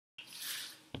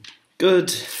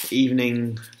Good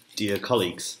evening, dear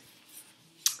colleagues.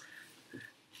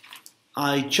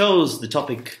 I chose the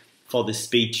topic for this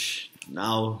speech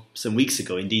now some weeks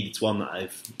ago. Indeed, it's one that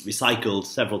I've recycled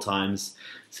several times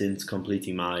since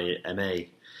completing my MA.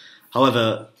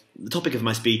 However, the topic of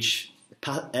my speech,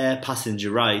 air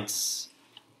passenger rights,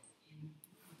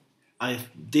 I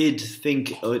did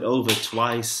think it over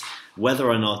twice whether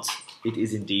or not it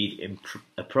is indeed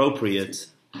appropriate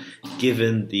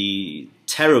given the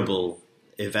terrible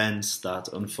events that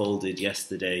unfolded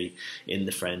yesterday in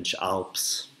the French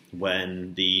Alps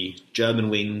when the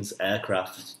Germanwings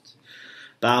aircraft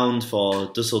bound for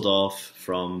Düsseldorf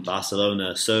from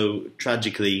Barcelona so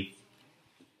tragically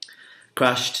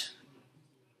crashed,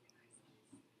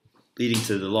 leading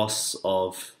to the loss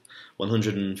of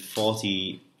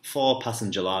 144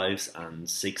 passenger lives and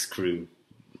 6 crew.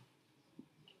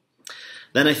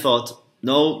 Then I thought,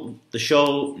 no, the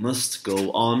show must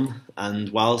go on, and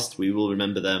whilst we will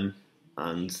remember them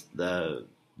and the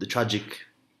tragic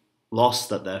loss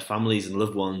that their families and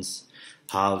loved ones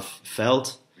have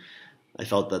felt, I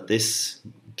felt that this,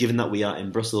 given that we are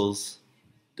in Brussels,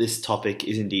 this topic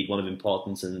is indeed one of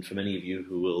importance, and for many of you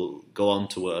who will go on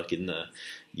to work in the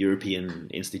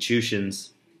European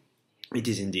institutions, it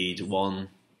is indeed one,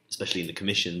 especially in the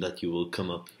Commission, that you will come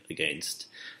up against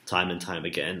time and time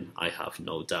again, I have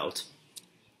no doubt.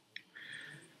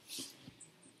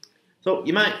 So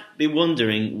you might be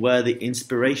wondering where the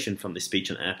inspiration from this speech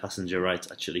on air passenger rights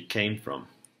actually came from.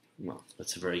 Well,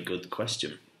 that's a very good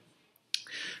question.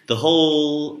 The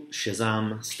whole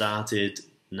Shazam started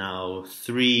now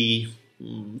three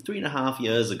and a half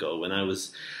years ago when I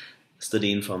was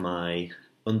studying for my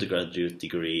undergraduate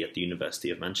degree at the University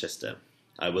of Manchester.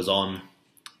 I was on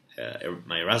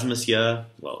my Erasmus year,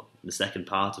 well, the second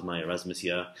part of my Erasmus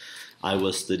year. I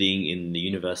was studying in the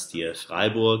University of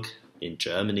Freiburg in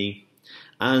Germany,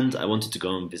 and I wanted to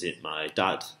go and visit my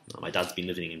dad. Now, my dad's been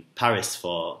living in Paris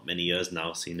for many years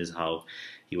now, seeing as how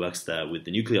he works there with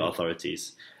the nuclear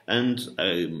authorities. And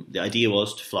the idea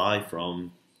was to fly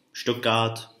from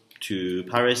Stuttgart to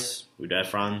Paris with Air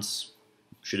France.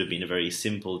 Should have been a very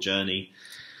simple journey,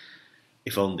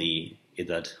 if only it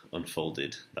had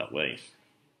unfolded that way.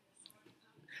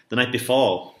 The night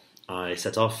before I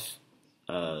set off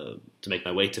to make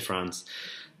my way to France,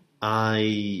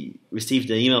 I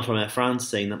received an email from Air France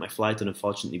saying that my flight had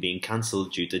unfortunately been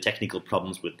cancelled due to technical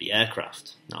problems with the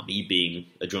aircraft. Now, me being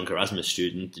a drunk Erasmus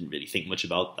student, didn't really think much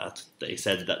about that. They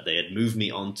said that they had moved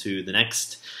me on to the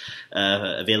next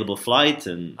available flight,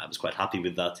 and I was quite happy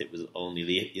with that. It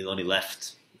only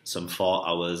left some 4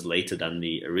 hours later than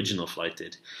the original flight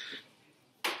did.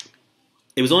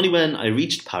 It was only when I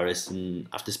reached Paris and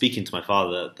after speaking to my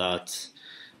father that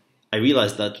I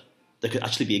realised that there could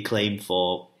actually be a claim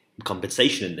for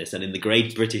compensation in this, and in the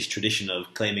great British tradition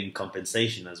of claiming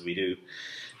compensation as we do,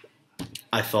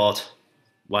 I thought,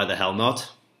 why the hell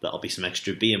not? That'll be some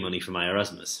extra beer money for my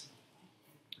Erasmus.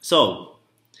 So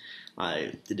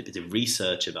I did a bit of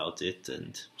research about it,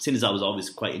 and seeing as I was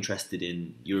always quite interested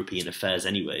in European affairs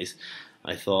anyways,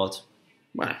 I thought,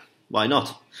 well, why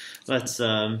not? Let's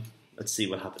see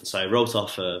what happens. So I wrote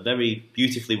off a very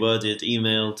beautifully worded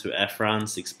email to Air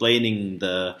France explaining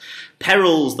the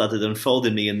perils that had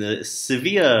unfolded me and the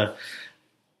severe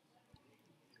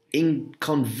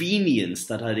inconvenience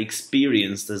that I'd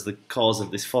experienced as the cause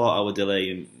of this 4-hour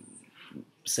delay,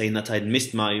 saying that I'd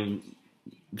missed my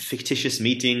fictitious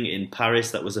meeting in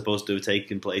Paris that was supposed to have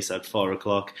taken place at 4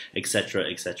 o'clock, etc.,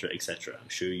 etc., etc. I'm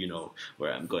sure you know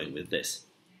where I'm going with this.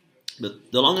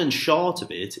 But the long and short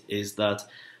of it is that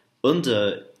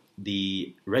under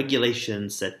the regulation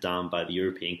set down by the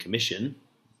European Commission,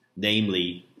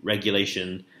 namely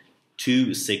Regulation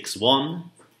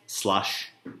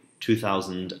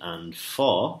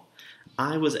 261/2004,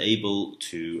 I was able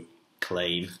to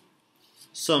claim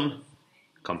some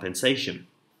compensation.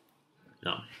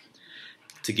 Now,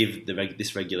 to give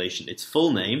this regulation its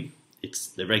full name, it's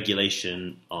the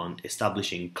Regulation on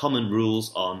Establishing Common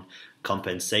Rules on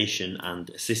Compensation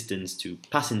and Assistance to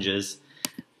Passengers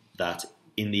that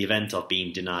in the event of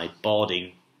being denied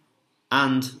boarding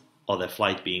and or their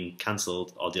flight being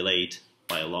cancelled or delayed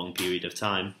by a long period of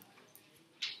time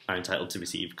are entitled to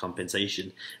receive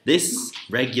compensation. This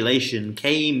regulation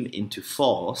came into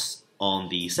force on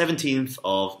the 17th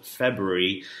of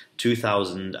February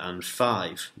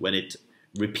 2005 when it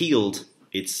repealed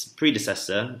its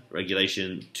predecessor,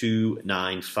 Regulation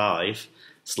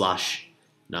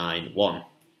 295/91.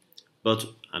 But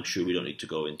I'm sure we don't need to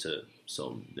go into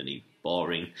so many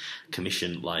boring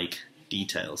commission-like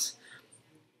details.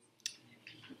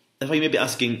 Therefore, you may be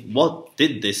asking, what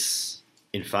did this,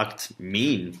 in fact,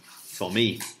 mean for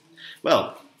me?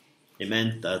 Well, It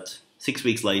meant that 6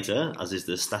 weeks later, as is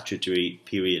the statutory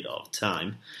period of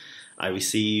time, I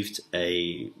received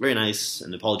a very nice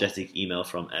and apologetic email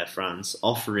from Air France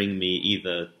offering me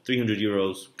either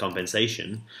 €300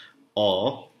 compensation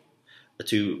or a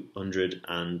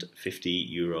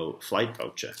 €250 flight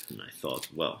voucher. And I thought,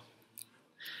 well,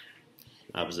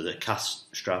 I was a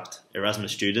cash-strapped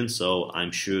Erasmus student, so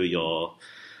I'm sure you're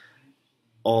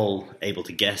all able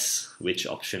to guess which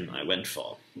option I went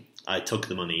for. I took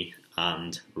the money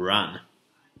and ran.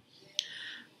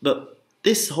 But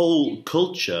this whole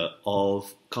culture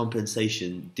of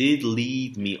compensation did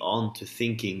lead me on to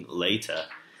thinking later,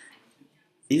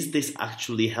 is this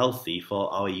actually healthy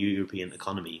for our European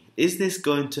economy? Is this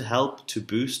going to help to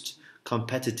boost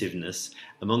competitiveness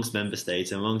amongst member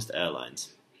states and amongst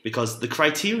airlines? Because the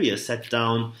criteria set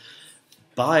down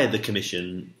by the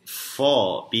Commission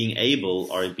for being able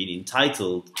or being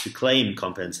entitled to claim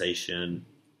compensation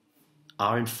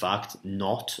are in fact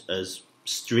not as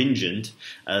stringent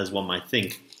as one might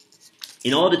think.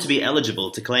 In order to be eligible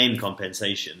to claim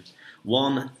compensation,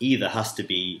 one either has to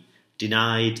be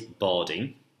denied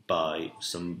boarding by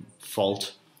some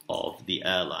fault of the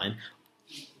airline,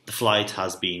 the flight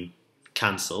has been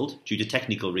cancelled due to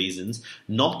technical reasons,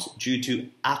 not due to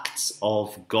acts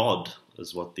of God,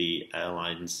 is what the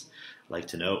airlines like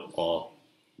to know, or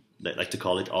they like to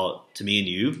call it, or to me and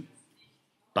you,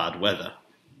 bad weather.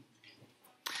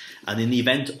 And in the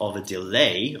event of a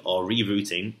delay or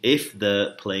rerouting, if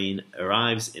the plane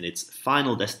arrives in its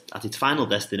at its final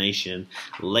destination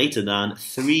later than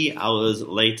 3 hours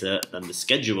later than the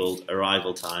scheduled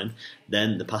arrival time,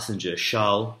 then the passenger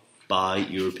shall, by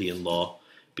European law,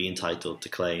 be entitled to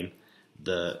claim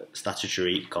the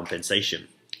statutory compensation.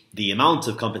 The amount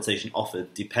of compensation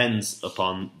offered depends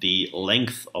upon the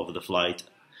length of the flight,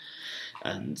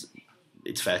 and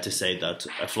it's fair to say that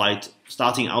a flight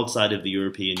starting outside of the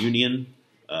European Union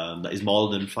that is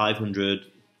more than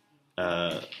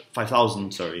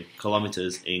 5,000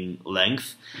 kilometers in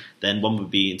length, then one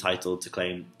would be entitled to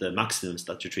claim the maximum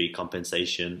statutory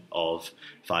compensation of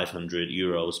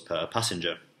 €500 per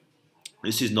passenger.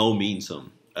 This is no mean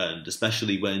sum, and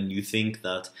especially when you think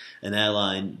that an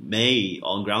airline may,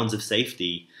 on grounds of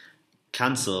safety,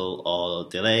 cancel or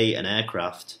delay an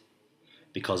aircraft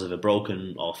because of a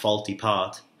broken or faulty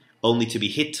part, only to be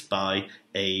hit by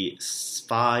a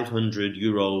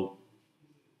 €500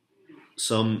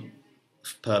 sum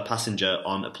per passenger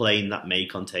on a plane that may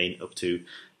contain up to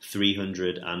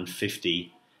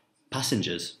 350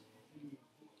 passengers.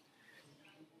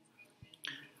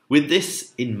 With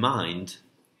this in mind,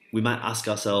 we might ask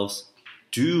ourselves,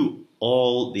 do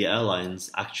all the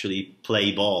airlines actually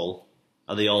play ball?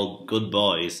 Are they all good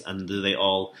boys, and do they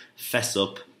all fess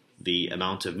up the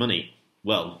amount of money?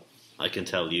 Well, I can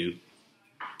tell you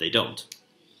they don't.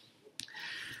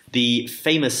 The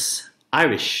famous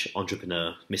Irish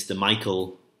entrepreneur, Mr.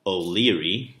 Michael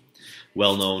O'Leary,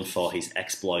 well known for his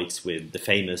exploits with the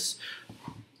famous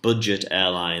budget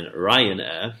airline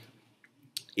Ryanair,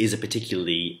 is a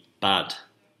particularly bad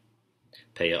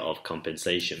payer of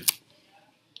compensation.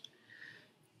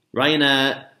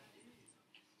 Ryanair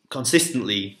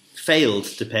consistently failed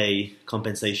to pay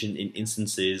compensation in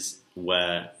instances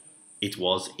where it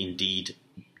was indeed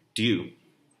due.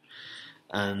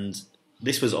 And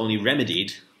this was only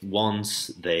remedied once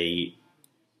they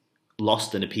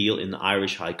lost an appeal in the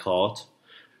Irish High Court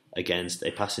against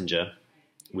a passenger,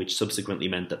 which subsequently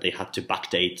meant that they had to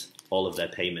backdate all of their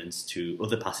payments to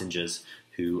other passengers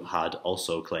who had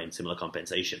also claimed similar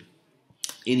compensation.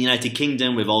 In the United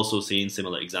Kingdom, we've also seen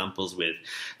similar examples with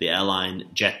the airline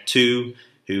Jet2,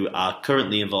 who are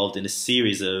currently involved in a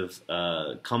series of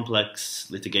complex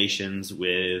litigations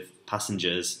with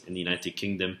passengers in the United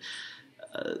Kingdom.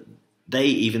 They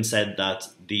even said that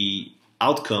the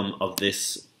outcome of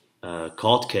this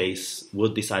court case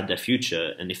would decide their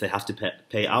future, and if they have to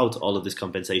pay out all of this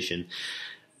compensation,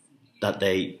 that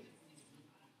they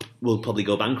will probably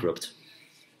go bankrupt.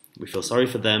 We feel sorry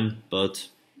for them, but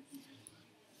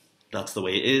that's the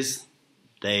way it is.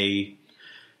 They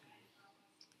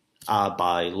are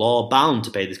by law bound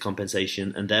to pay this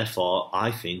compensation, and therefore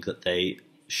I think that they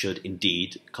should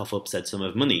indeed cough up said sum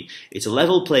of money. It's a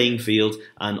level playing field,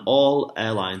 and all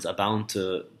airlines are bound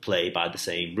to play by the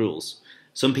same rules.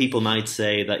 Some people might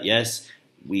say that yes,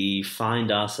 we find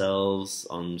ourselves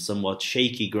on somewhat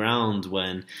shaky ground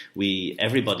when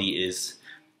everybody is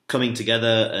coming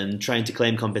together and trying to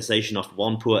claim compensation off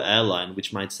one poor airline,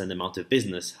 which might send them out of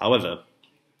business. However,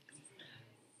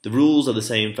 the rules are the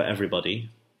same for everybody,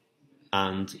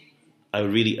 and I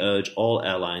really urge all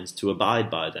airlines to abide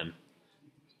by them.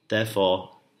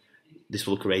 Therefore, this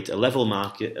will create a level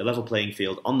playing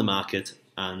field on the market,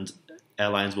 and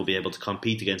airlines will be able to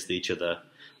compete against each other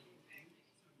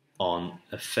on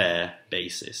a fair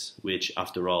basis, which,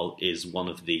 after all, is one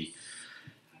of the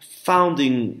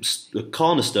founding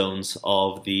cornerstones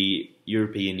of the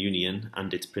European Union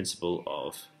and its principle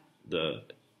of the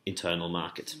internal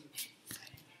market.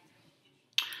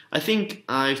 I think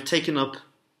I've taken up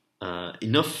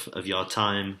enough of your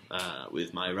time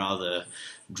with my rather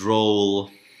droll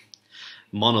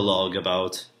monologue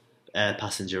about air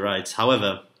passenger rights.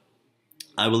 However,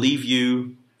 I will leave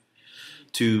you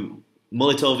to mull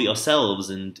it over yourselves,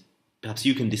 and perhaps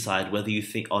you can decide whether you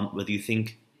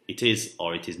think it is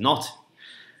or it is not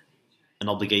an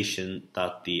obligation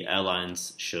that the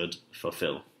airlines should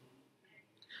fulfill.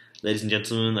 Ladies and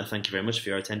gentlemen, I thank you very much for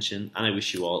your attention, and I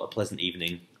wish you all a pleasant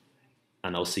evening,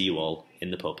 and I'll see you all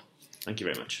in the pub. Thank you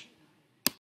very much.